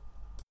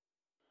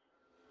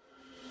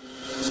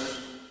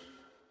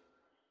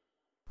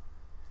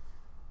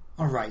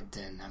 Alright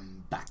then,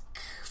 I'm back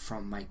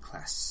from my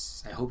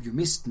class. I hope you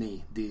missed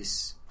me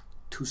these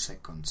 2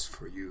 seconds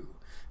for you,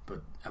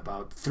 but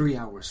about 3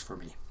 hours for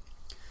me.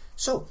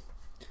 So,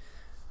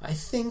 I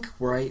think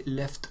where I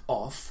left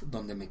off,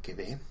 donde me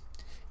quedé,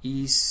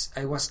 is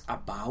I was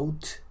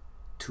about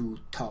to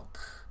talk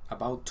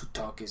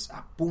is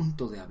a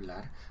punto de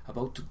hablar,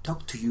 about to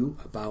talk to you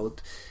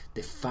about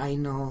the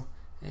final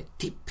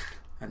tip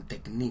and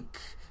technique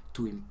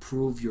to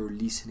improve your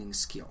listening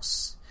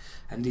skills.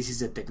 And this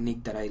is a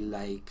technique that I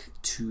like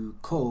to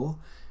call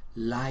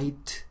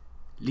light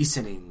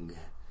listening.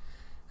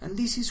 And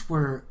this is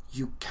where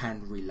you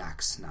can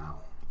relax now.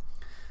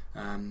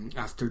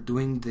 After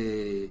doing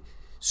the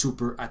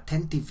super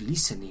attentive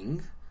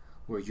listening,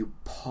 where you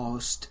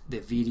paused the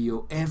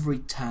video every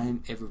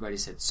time everybody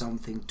said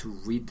something to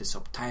read the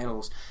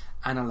subtitles,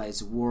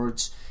 analyze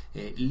words,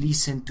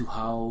 listen to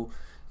how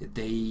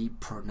they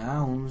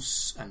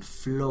pronounce and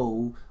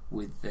flow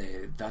with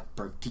that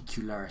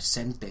particular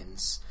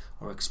sentence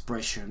or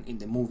expression in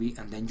the movie,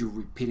 and then you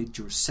repeat it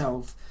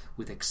yourself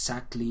with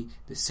exactly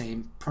the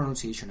same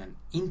pronunciation and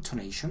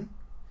intonation.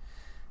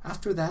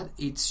 After that,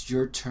 it's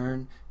your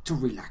turn to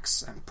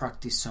relax and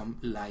practice some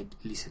light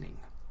listening.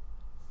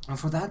 And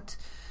for that,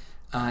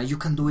 you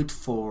can do it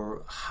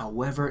for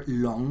however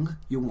long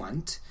you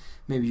want.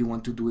 Maybe you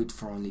want to do it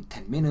for only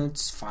 10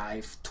 minutes,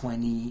 5,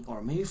 20,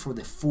 or maybe for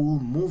the full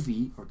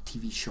movie or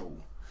TV show.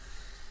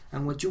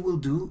 And what you will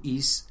do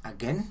is,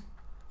 again,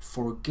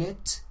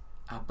 forget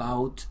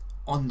about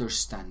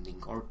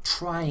understanding or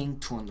trying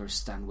to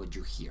understand what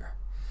you hear.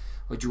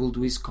 What you will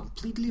do is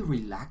completely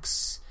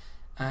relax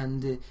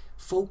and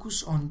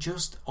focus on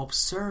just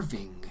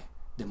observing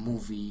the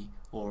movie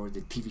or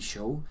the TV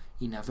show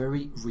in a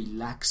very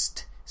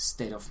relaxed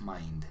state of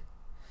mind.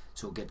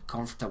 So get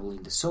comfortable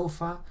in the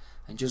sofa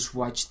and just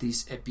watch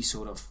this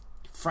episode of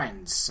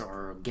Friends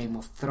or Game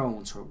of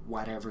Thrones or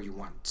whatever you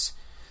want.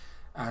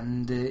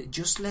 And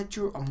just let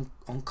your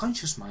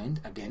unconscious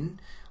mind,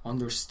 again,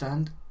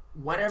 understand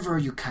whatever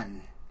you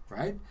can,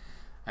 right?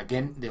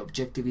 Again, the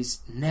objective is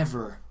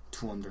never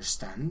to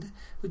understand,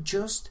 but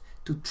just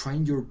to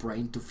train your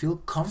brain to feel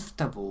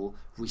comfortable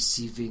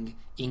receiving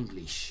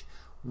English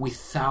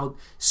without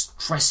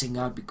stressing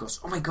out because,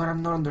 oh my god,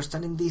 I'm not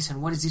understanding this,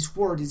 and what is this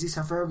word? Is this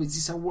a verb? Is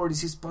this a word?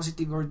 Is this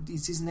positive or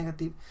is this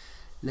negative?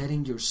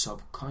 Letting your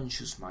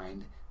subconscious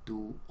mind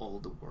do all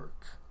the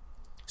work.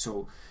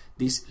 So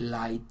this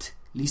light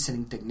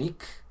listening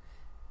technique,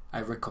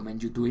 I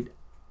recommend you do it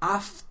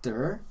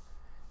after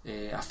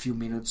a few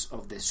minutes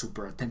of the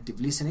super attentive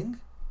listening.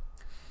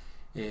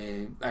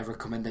 I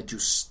recommend that you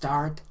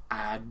start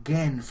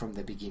again from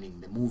the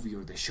beginning, the movie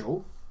or the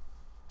show,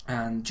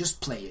 and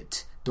just play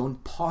it.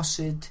 Don't pause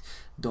it.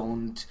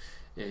 Don't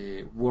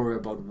worry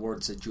about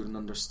words that you don't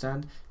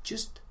understand.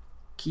 Just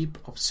keep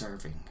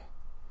observing.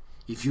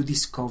 If you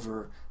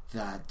discover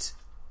that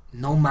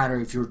no matter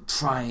if you're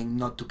trying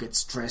not to get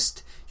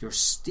stressed, you're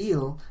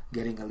still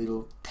getting a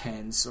little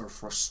tense or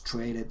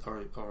frustrated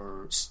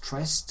or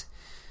stressed,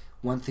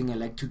 one thing I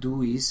like to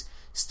do is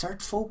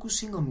start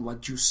focusing on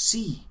what you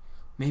see.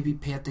 Maybe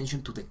pay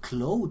attention to the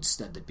clothes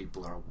that the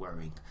people are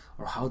wearing,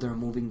 or how they're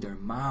moving their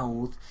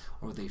mouth,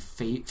 or their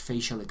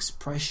facial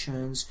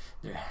expressions,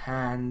 their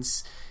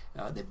hands,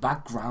 the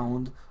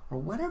background, or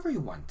whatever you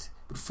want.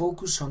 But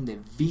focus on the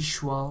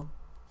visual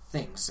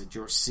things that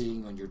you're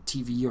seeing on your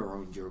TV or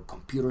on your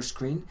computer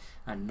screen,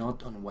 and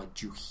not on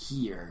what you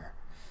hear,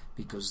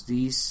 because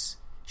this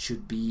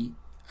should be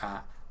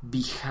a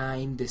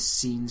behind the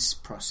scenes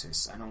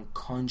process, an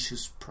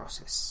unconscious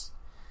process.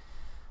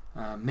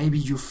 Maybe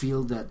you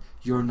feel that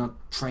you're not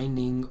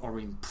training or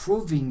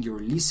improving your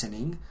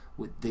listening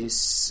with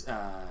this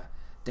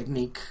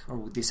technique or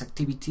with this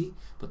activity,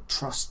 but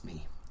trust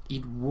me,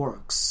 it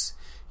works.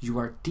 You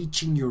are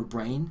teaching your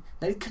brain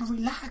that it can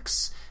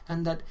relax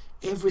and that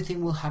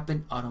everything will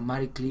happen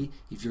automatically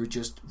if you're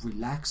just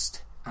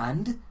relaxed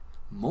and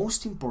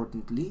most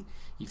importantly,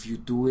 if you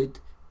do it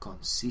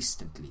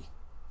consistently.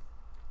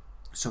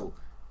 So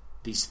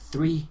these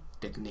 3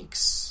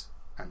 techniques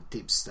and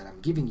tips that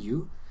I'm giving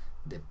you,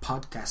 the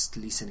podcast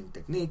listening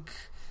technique,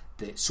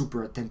 the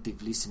super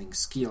attentive listening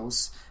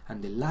skills,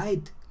 and the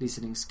light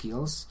listening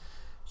skills,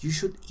 you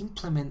should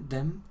implement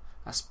them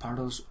as part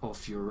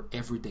of your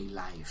everyday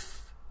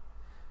life.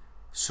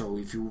 So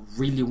if you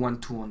really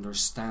want to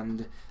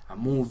understand a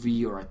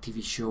movie or a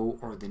TV show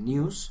or the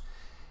news,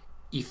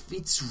 if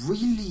it's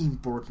really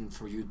important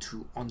for you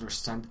to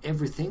understand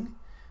everything,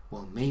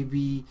 well,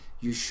 maybe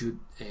you should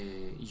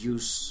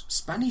use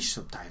Spanish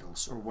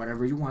subtitles or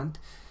whatever you want,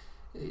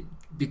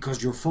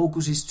 because your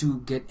focus is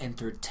to get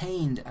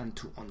entertained and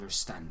to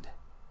understand.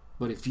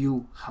 But if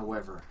you,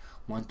 however,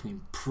 want to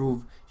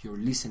improve your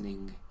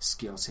listening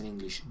skills in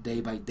English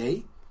day by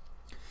day,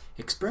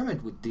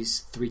 experiment with these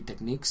 3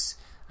 techniques,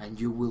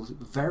 and you will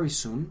very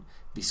soon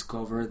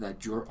discover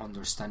that you're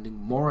understanding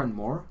more and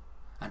more,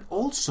 and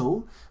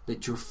also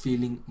that you're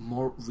feeling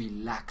more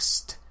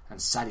relaxed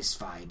and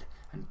satisfied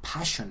and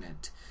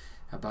passionate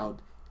about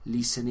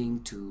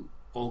listening to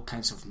all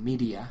kinds of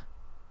media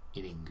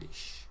in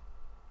English.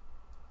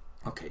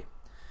 Okay,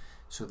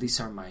 so these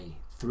are my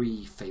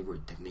 3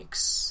 favorite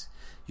techniques.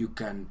 You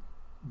can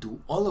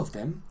do all of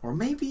them, or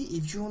maybe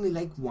if you only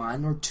like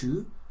 1 or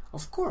 2,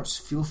 of course,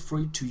 feel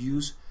free to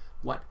use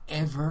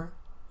whatever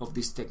of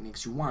these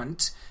techniques you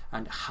want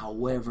and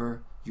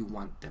however you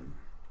want them.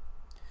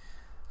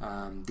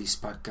 This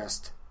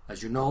podcast,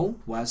 as you know,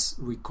 was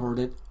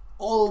recorded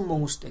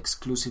almost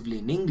exclusively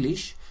in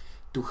English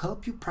to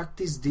help you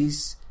practice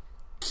this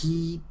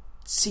key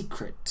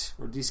secret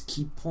or this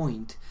key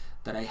point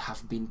that I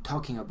have been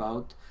talking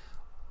about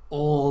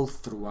all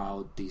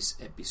throughout this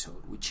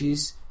episode, which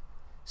is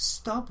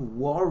stop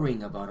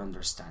worrying about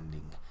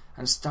understanding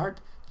and start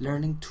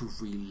learning to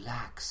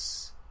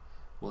relax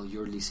while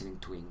you're listening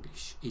to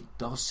English. It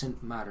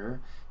doesn't matter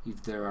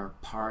if there are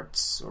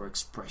parts or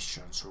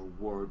expressions or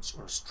words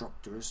or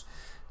structures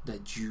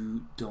that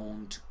you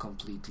don't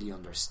completely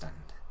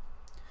understand.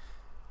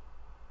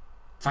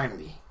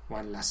 Finally,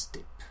 one last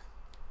tip.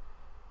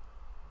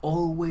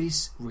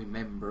 Always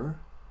remember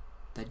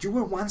that you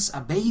were once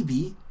a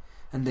baby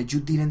and that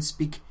you didn't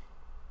speak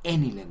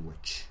any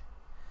language.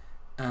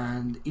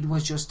 And it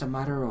was just a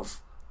matter of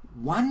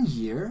 1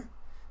 year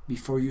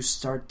before you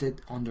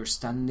started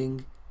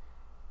understanding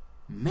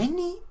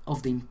many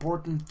of the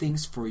important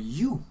things for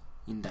you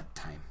in that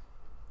time.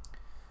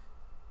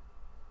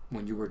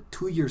 When you were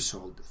 2 years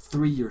old,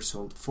 3 years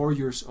old, 4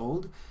 years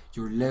old,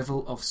 your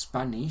level of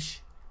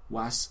Spanish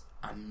was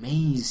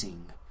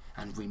amazing.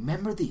 And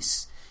remember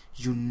this,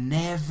 you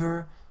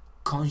never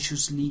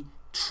consciously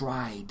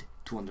tried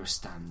to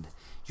understand.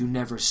 You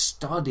never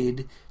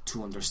studied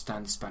to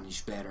understand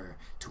Spanish better,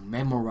 to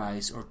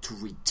memorize or to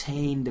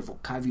retain the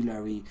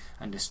vocabulary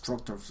and the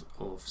structure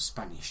of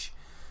Spanish.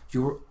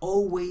 You were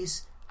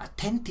always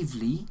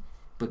attentively,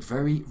 but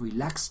very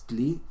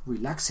relaxedly,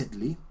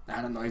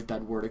 I don't know if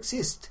that word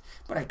exists,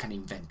 but I can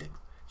invent it.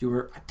 You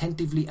were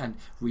attentively and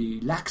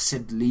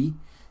relaxedly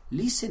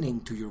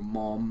listening to your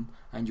mom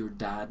and your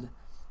dad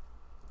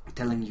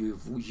telling you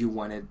if you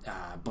wanted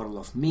a bottle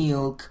of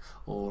milk,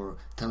 or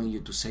telling you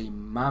to say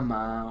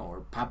mama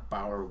or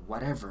papa or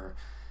whatever.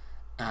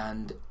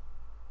 And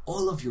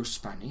all of your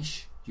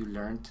Spanish you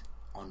learned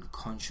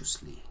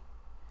unconsciously.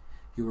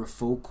 You were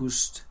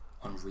focused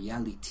on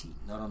reality,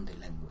 not on the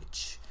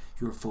language.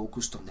 You were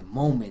focused on the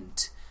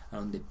moment and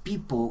on the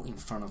people in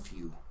front of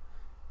you,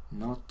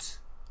 not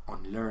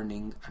on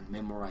learning and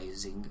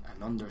memorizing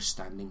and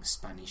understanding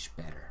Spanish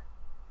better.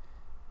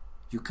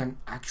 You can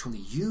actually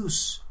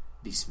use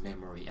this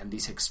memory and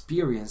this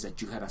experience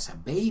that you had as a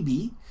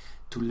baby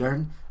to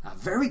learn a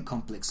very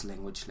complex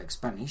language like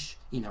Spanish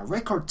in a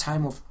record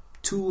time of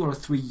 2 or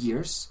 3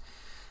 years,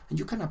 and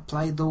you can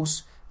apply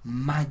those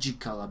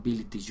magical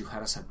abilities you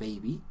had as a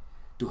baby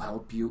to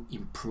help you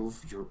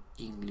improve your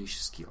English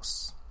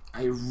skills.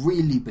 I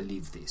really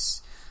believe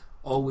this.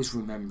 Always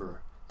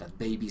remember that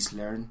babies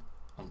learn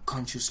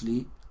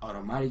unconsciously,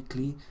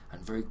 automatically,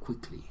 and very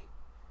quickly,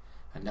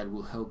 and that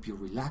will help you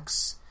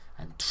relax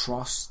and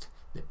trust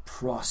the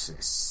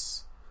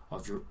process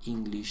of your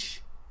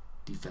English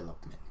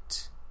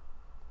development.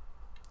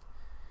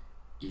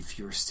 If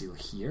you're still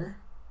here,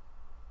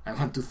 I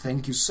want to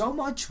thank you so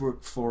much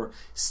for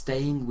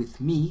staying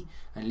with me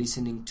and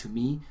listening to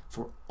me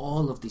for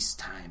all of this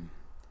time.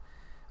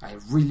 I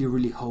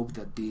really hope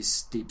that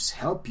these tips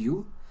help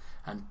you,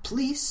 and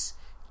please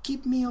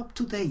keep me up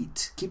to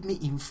date, keep me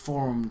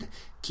informed,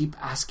 keep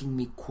asking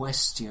me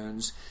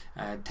questions,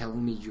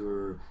 telling me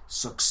your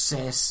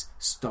success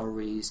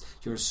stories,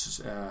 your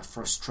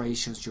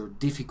frustrations, your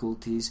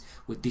difficulties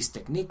with these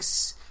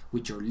techniques,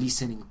 with your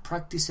listening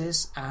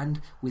practices,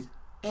 and with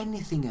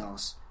anything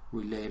else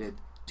related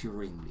to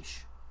your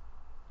English.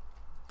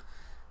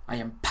 I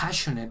am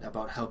passionate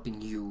about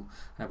helping you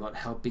and about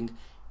helping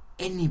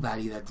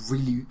anybody that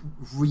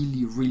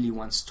really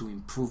wants to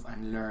improve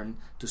and learn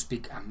to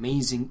speak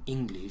amazing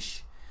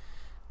English.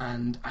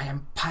 And I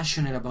am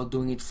passionate about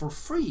doing it for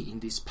free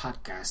in these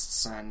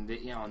podcasts and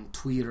on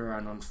Twitter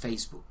and on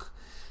Facebook.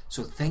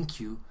 So thank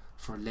you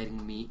for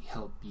letting me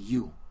help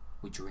you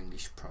with your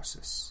English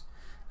process.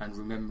 And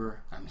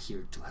remember, I'm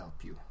here to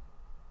help you.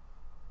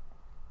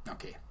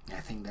 Okay, I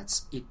think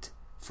that's it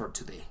for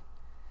today.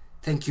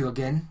 Thank you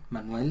again,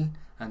 Manuel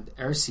and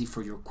Ersi,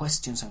 for your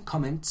questions and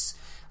comments.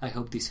 I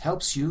hope this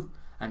helps you,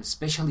 and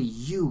especially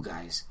you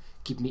guys.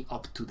 Keep me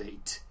up to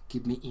date.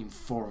 Keep me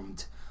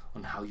informed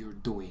on how you're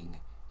doing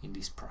in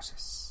this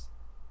process.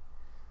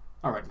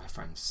 Alright, my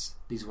friends,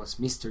 this was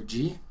Mr.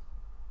 G.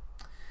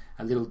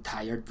 A little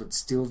tired, but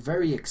still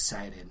very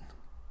excited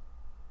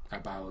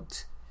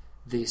about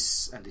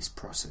this and this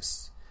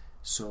process.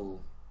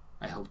 So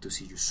I hope to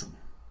see you soon.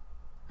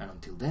 And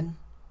until then,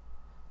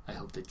 I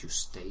hope that you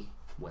stay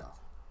well.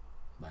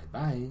 Bye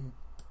bye.